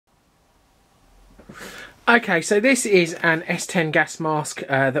Okay, so this is an S10 gas mask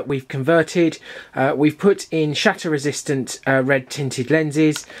that we've converted. We've put in shatter resistant red tinted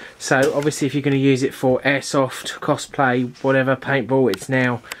lenses. So obviously if you're going to use it for airsoft, cosplay, whatever, paintball, it's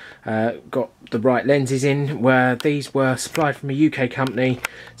now got the right lenses in, where these were supplied from a UK company.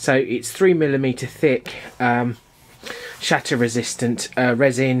 So it's 3mm thick shatter resistant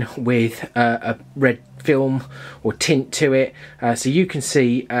resin with a red film or tint to it, so you can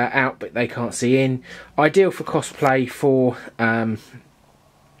see out but they can't see in. Ideal for cosplay, for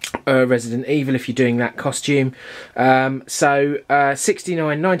Resident Evil if you're doing that costume. So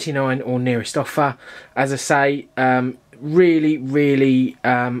 $69.99 or nearest offer. As I say, really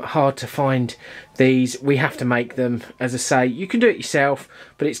hard to find these. We have to make them. As I say, you can do it yourself,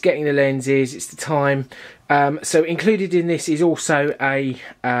 but it's getting the lenses, it's the time. So included in this is also a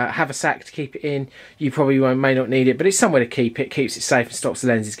haversack to keep it in. You probably may not need it, but it's somewhere to keep it. Keeps it safe and stops the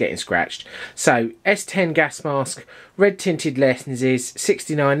lenses getting scratched. So S10 gas mask, red tinted lenses,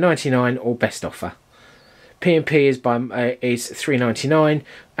 $69.99 or best offer. P&P is $3.99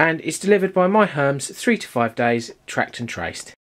 and it's delivered by My Herms, 3 to 5 days, tracked and traced.